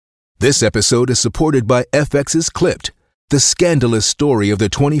This episode is supported by FX's Clipped, the scandalous story of the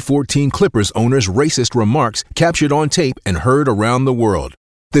 2014 Clippers owner's racist remarks captured on tape and heard around the world.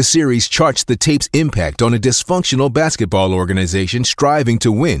 The series charts the tape's impact on a dysfunctional basketball organization striving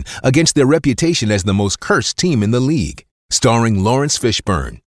to win against their reputation as the most cursed team in the league. Starring Lawrence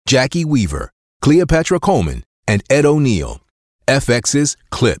Fishburne, Jackie Weaver, Cleopatra Coleman, and Ed O'Neill. FX's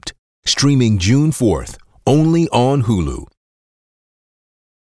Clipped, streaming June 4th, only on Hulu.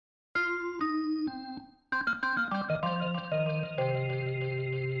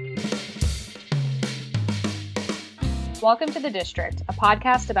 Welcome to The District, a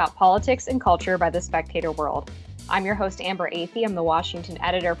podcast about politics and culture by The Spectator World. I'm your host, Amber Athey. I'm the Washington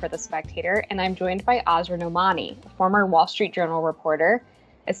editor for The Spectator, and I'm joined by Asra Nomani, a former Wall Street Journal reporter,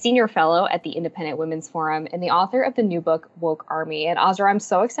 a senior fellow at the Independent Women's Forum, and the author of the new book, Woke Army. And Asra, I'm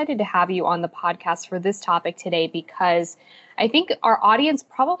so excited to have you on the podcast for this topic today because I think our audience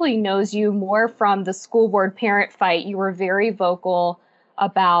probably knows you more from the school board parent fight. You were very vocal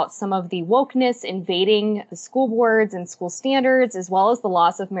about some of the wokeness invading the school boards and school standards, as well as the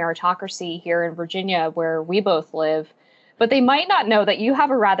loss of meritocracy here in Virginia, where we both live. But they might not know that you have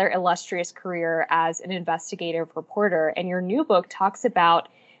a rather illustrious career as an investigative reporter. And your new book talks about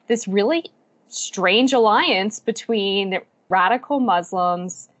this really strange alliance between radical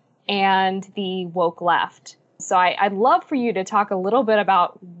Muslims and the woke left. So I'd love for you to talk a little bit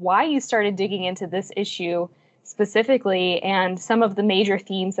about why you started digging into this issue specifically and some of the major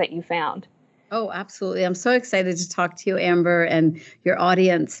themes that you found. Oh, absolutely. I'm so excited to talk to you, Amber, and your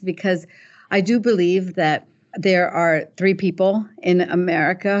audience, because I do believe that there are three people in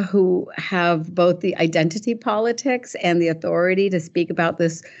America who have both the identity politics and the authority to speak about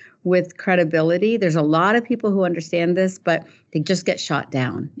this with credibility. There's a lot of people who understand this, but they just get shot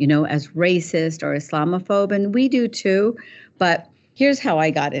down, as racist or Islamophobe. And we do too. But here's how I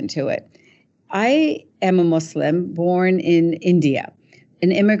got into it. I am a Muslim born in India,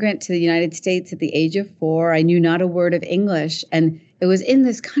 an immigrant to the United States at the age of 4. I knew not a word of English. And it was in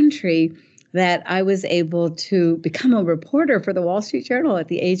this country that I was able to become a reporter for the Wall Street Journal at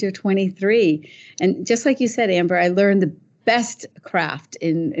the age of 23. And just like you said, Amber, I learned the best craft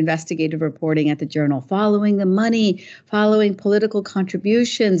in investigative reporting at the Journal, following the money, following political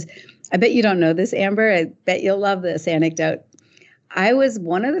contributions. I bet you don't know this, Amber. I bet you'll love this anecdote. I was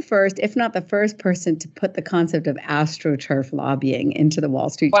one of the first, if not the first person to put the concept of AstroTurf lobbying into the Wall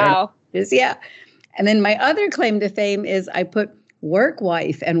Street Journal. Yeah. And then my other claim to fame is I put work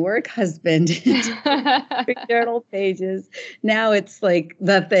wife and work husband into journal pages. Now it's like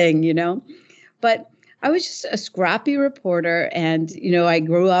the thing, But I was just a scrappy reporter. And, I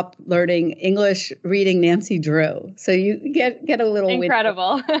grew up learning English, reading Nancy Drew. So you get a little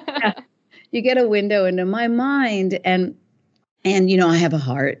incredible. Yeah. You get a window into my mind. And I have a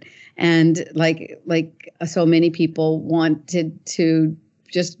heart, and like so many people wanted to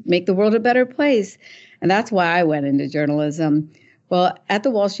just make the world a better place. And that's why I went into journalism. Well, at the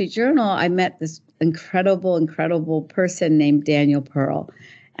Wall Street Journal, I met this incredible person named Daniel Pearl.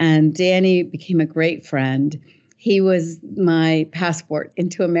 And Danny became a great friend. He was my passport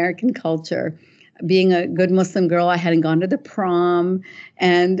into American culture. Being a good Muslim girl, I hadn't gone to the prom.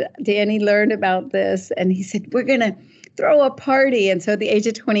 And Danny learned about this, and he said, we're going to throw a party. And so at the age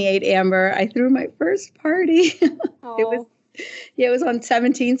of 28, Amber, I threw my first party. It was on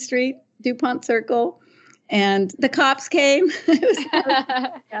 17th Street, DuPont Circle. And the cops came.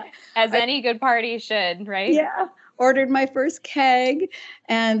 As any good party should, right? Yeah. Ordered my first keg,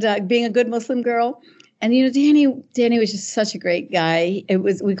 and being a good Muslim girl. And, Danny was just such a great guy.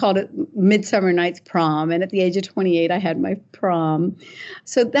 We called it Midsummer Night's Prom. And at the age of 28, I had my prom.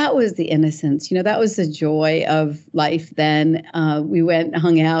 So that was the innocence. That was the joy of life then. We went and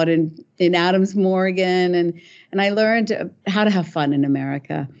hung out in Adams Morgan, and I learned how to have fun in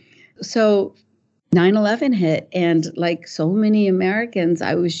America. So 9/11 hit. And like so many Americans,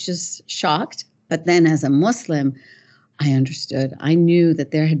 I was just shocked. But then as a Muslim, I understood. I knew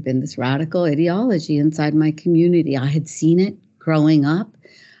that there had been this radical ideology inside my community. I had seen it growing up,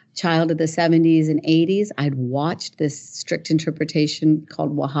 child of the 70s and 80s. I'd watched this strict interpretation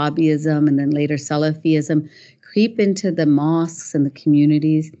called Wahhabism and then later Salafism creep into the mosques and the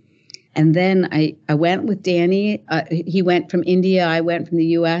communities. And then I went with Danny. He went from India. I went from the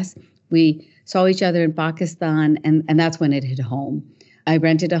U.S. We saw each other in Pakistan, and that's when it hit home. I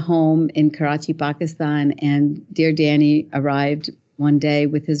rented a home in Karachi, Pakistan, and dear Danny arrived one day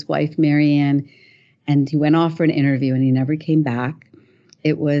with his wife, Marianne, and he went off for an interview, and he never came back.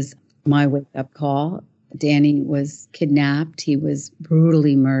 It was my wake-up call. Danny was kidnapped. He was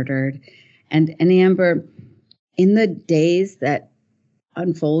brutally murdered. And Amber, in the days that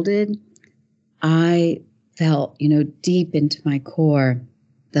unfolded, I felt, deep into my core,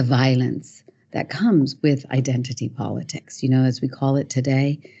 the violence that comes with identity politics, as we call it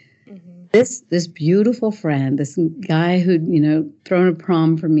today. Mm-hmm. This beautiful friend, this guy who'd, thrown a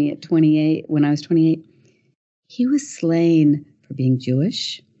prom for me at 28, when I was 28, he was slain for being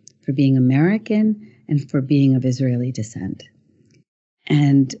Jewish, for being American, and for being of Israeli descent.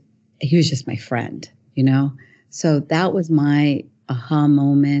 And he was just my friend, So that was my aha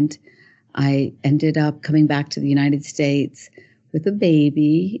moment. I ended up coming back to the United States with a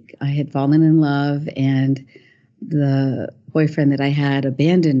baby. I had fallen in love, and the boyfriend that I had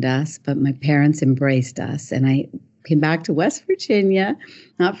abandoned us, but my parents embraced us. And I came back to West Virginia,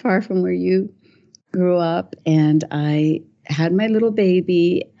 not far from where you grew up, and I had my little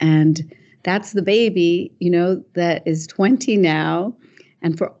baby. And that's the baby, that is 20 now.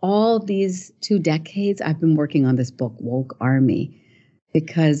 And for all these 2 decades, I've been working on this book, Woke Army,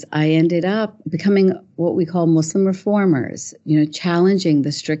 because I ended up becoming what we call Muslim reformers, challenging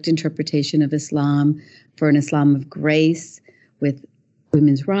the strict interpretation of Islam for an Islam of grace with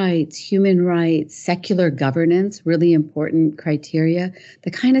women's rights, human rights, secular governance, really important criteria,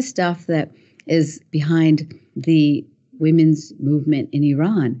 the kind of stuff that is behind the women's movement in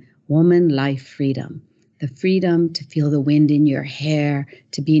Iran, woman, life, freedom. The freedom to feel the wind in your hair,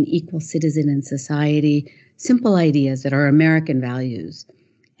 to be an equal citizen in society, simple ideas that are American values.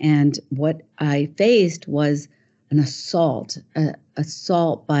 And what I faced was an assault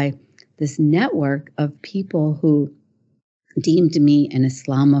by this network of people who deemed me an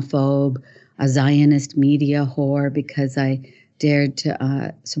Islamophobe, a Zionist media whore, because I dared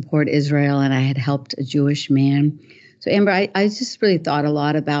to support Israel and I had helped a Jewish man. So Amber, I just really thought a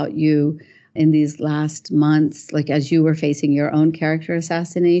lot about you in these last months, like as you were facing your own character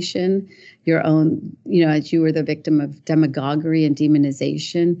assassination, your own, as you were the victim of demagoguery and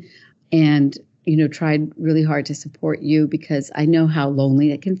demonization, and, tried really hard to support you because I know how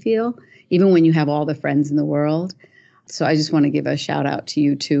lonely it can feel, even when you have all the friends in the world. So I just want to give a shout out to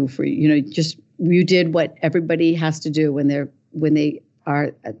you too for, you did what everybody has to do when they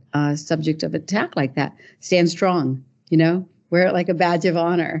are a subject of attack like that. Stand strong, wear it like a badge of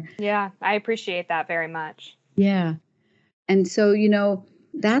honor. Yeah, I appreciate that very much. Yeah. And so,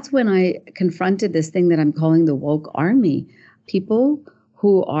 that's when I confronted this thing that I'm calling the woke army. People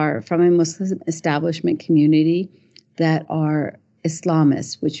who are from a Muslim establishment community that are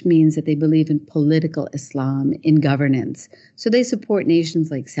Islamists, which means that they believe in political Islam, in governance. So they support nations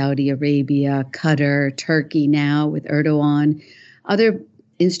like Saudi Arabia, Qatar, Turkey now with Erdogan, other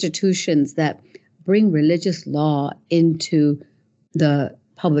institutions that bring religious law into the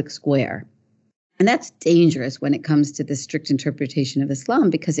public square. And that's dangerous when it comes to the strict interpretation of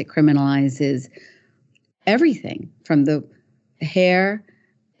Islam because it criminalizes everything from the hair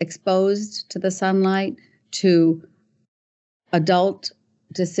exposed to the sunlight to adult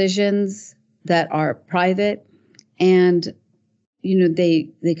decisions that are private. And,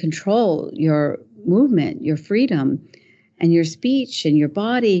 they control your movement, your freedom, and your speech and your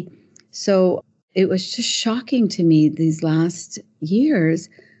body. So it was just shocking to me these last years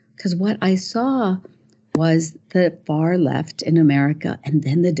because what I saw was the far left in America and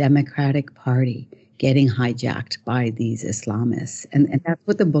then the Democratic Party getting hijacked by these Islamists. And that's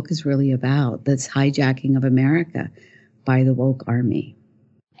what the book is really about, this hijacking of America by the woke army.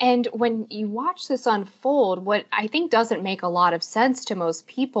 And when you watch this unfold, what I think doesn't make a lot of sense to most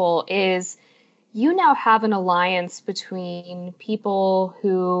people is you now have an alliance between people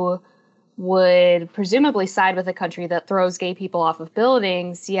who would presumably side with a country that throws gay people off of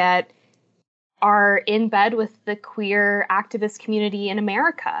buildings, yet are in bed with the queer activist community in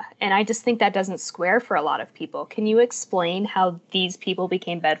America. And I just think that doesn't square for a lot of people. Can you explain how these people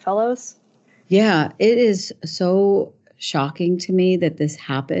became bedfellows? Yeah, it is so shocking to me that this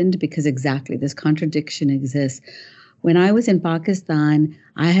happened because exactly this contradiction exists. When I was in Pakistan,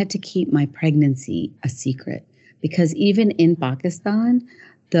 I had to keep my pregnancy a secret because even in Pakistan,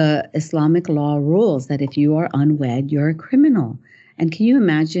 the Islamic law rules that if you are unwed, you're a criminal. And can you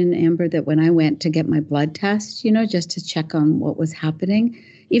imagine, Amber, that when I went to get my blood test, just to check on what was happening,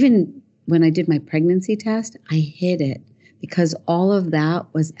 even when I did my pregnancy test, I hid it because all of that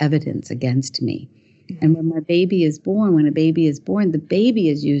was evidence against me. Mm-hmm. And when a baby is born, the baby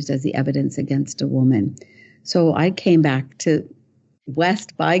is used as the evidence against a woman. So I came back to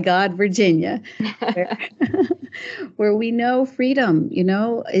West, by God, Virginia, where we know freedom,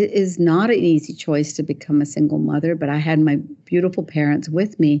 it is not an easy choice to become a single mother, but I had my beautiful parents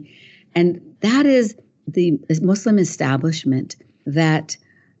with me. And that is the Muslim establishment that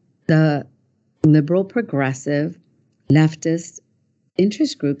the liberal, progressive, leftist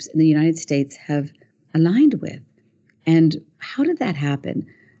interest groups in the United States have aligned with. And how did that happen?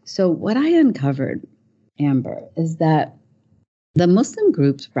 So what I uncovered, Amber, is that the Muslim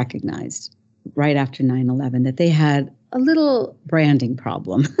groups recognized right after 9/11 that they had a little branding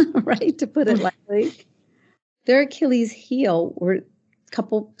problem, right? To put it lightly. Their Achilles heel were a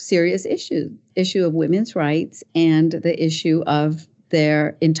couple serious issues: issue of women's rights and the issue of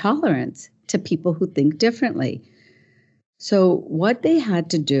their intolerance to people who think differently. So what they had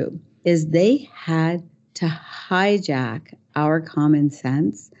to do is they had to hijack our common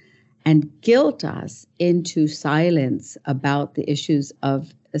sense and guilt us into silence about the issues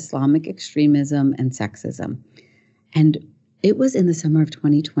of Islamic extremism and sexism. And it was in the summer of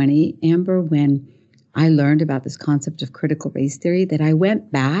 2020, Amber, when I learned about this concept of critical race theory, that I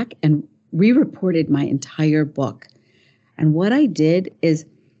went back and re-reported my entire book. And what I did is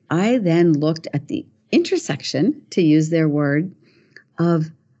I then looked at the intersection, to use their word,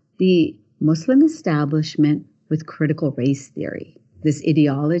 of the Muslim establishment with critical race theory, this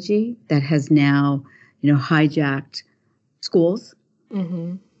ideology that has now, hijacked schools.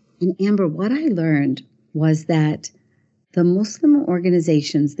 Mm-hmm. And Amber, what I learned was that the Muslim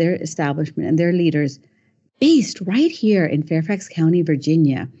organizations, their establishment and their leaders, based right here in Fairfax County,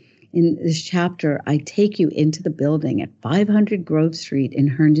 Virginia. In this chapter, I take you into the building at 500 Grove Street in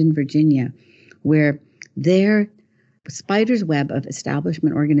Herndon, Virginia, where their spider's web of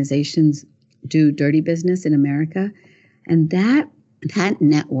establishment organizations do dirty business in America. And that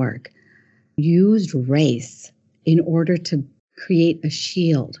network used race in order to create a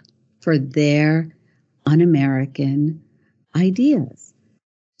shield for their un-American ideas.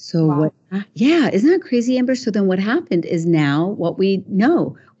 So wow. Isn't that crazy, Amber? So then what happened is now what we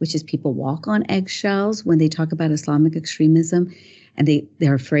know, which is people walk on eggshells when they talk about Islamic extremism, and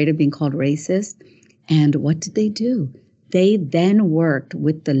they're afraid of being called racist. And what did they do? They then worked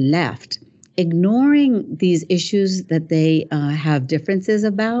with the left, ignoring these issues that they have differences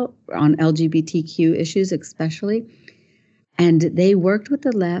about on LGBTQ issues especially. And they worked with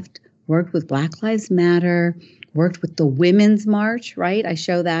the left, worked with Black Lives Matter, worked with the Women's March, right? I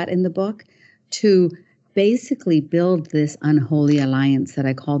show that in the book, to basically build this unholy alliance that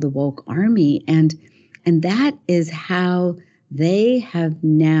I call the woke army. And that is how they have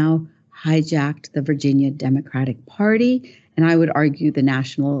now hijacked the Virginia Democratic Party, and I would argue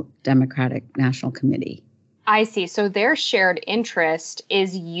the Democratic National Committee. I see. So their shared interest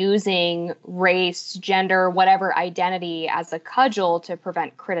is using race, gender, whatever identity as a cudgel to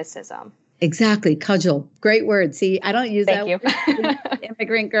prevent criticism. Exactly. Cudgel. Great word. See, I don't use that word.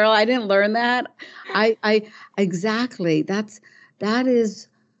 Immigrant girl. I didn't learn that. I exactly. That is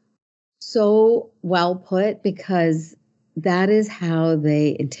so well put, because that is how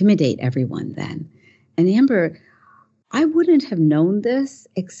they intimidate everyone then. And Amber, I wouldn't have known this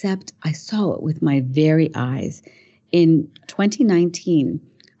except I saw it with my very eyes. In 2019,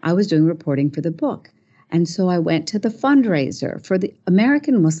 I was doing reporting for the book. And so I went to the fundraiser for the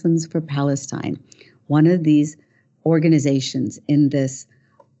American Muslims for Palestine, one of these organizations in this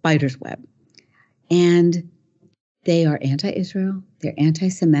spider's web. And they are anti-Israel, they're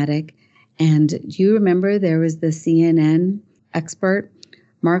anti-Semitic. And do you remember there was the CNN expert,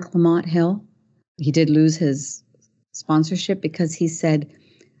 Mark Lamont Hill? He did lose his sponsorship because he said,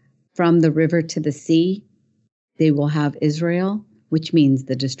 from the river to the sea, they will have Israel, which means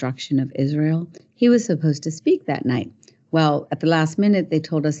the destruction of Israel. He was supposed to speak that night. Well, at the last minute, they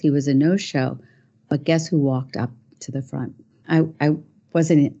told us he was a no-show. But guess who walked up to the front? I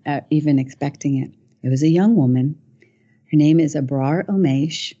wasn't even expecting it. It was a young woman. Her name is Abrar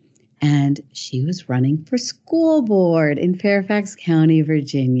Omesh, and she was running for school board in Fairfax County,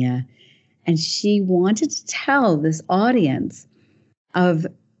 Virginia. And she wanted to tell this audience of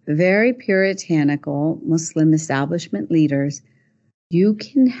very puritanical Muslim establishment leaders, you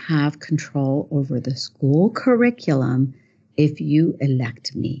can have control over the school curriculum if you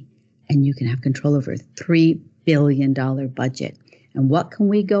elect me. And you can have control over a $3 billion budget. And what can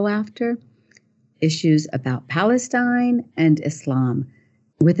we go after? Issues about Palestine and Islam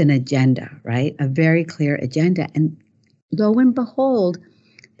with an agenda, right? A very clear agenda. And lo and behold,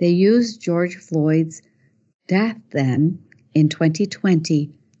 they used George Floyd's death then in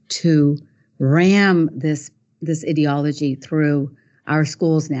 2020 to ram this ideology through our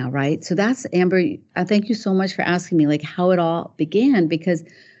schools now, right? So that's, Amber, thank you so much for asking me like how it all began, because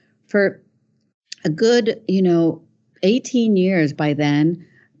for a good, 18 years by then,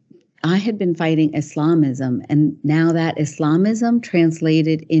 I had been fighting Islamism, and now that Islamism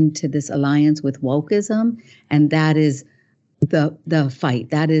translated into this alliance with wokeism, and that is the fight.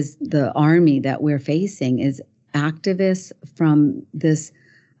 That is the army that we're facing, is activists from this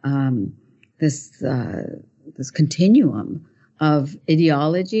continuum of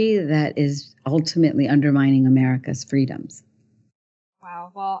ideology that is ultimately undermining America's freedoms.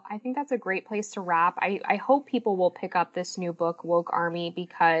 Wow. Well, I think that's a great place to wrap. I hope people will pick up this new book, Woke Army,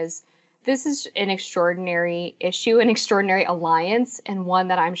 because this is an extraordinary issue, an extraordinary alliance, and one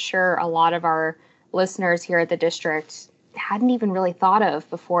that I'm sure a lot of our listeners here at the district hadn't even really thought of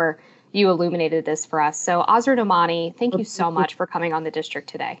before you illuminated this for us. So Asra Nomani, thank you so much for coming on the district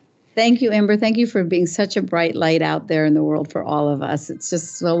today. Thank you, Amber. Thank you for being such a bright light out there in the world for all of us. It's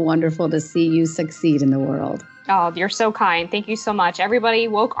just so wonderful to see you succeed in the world. Oh, you're so kind. Thank you so much. Everybody,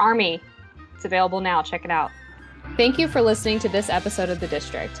 Woke Army. It's available now. Check it out. Thank you for listening to this episode of The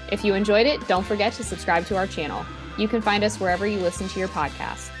District. If you enjoyed it, don't forget to subscribe to our channel. You can find us wherever you listen to your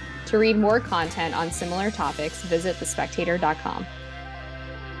podcasts. To read more content on similar topics, visit thespectator.com.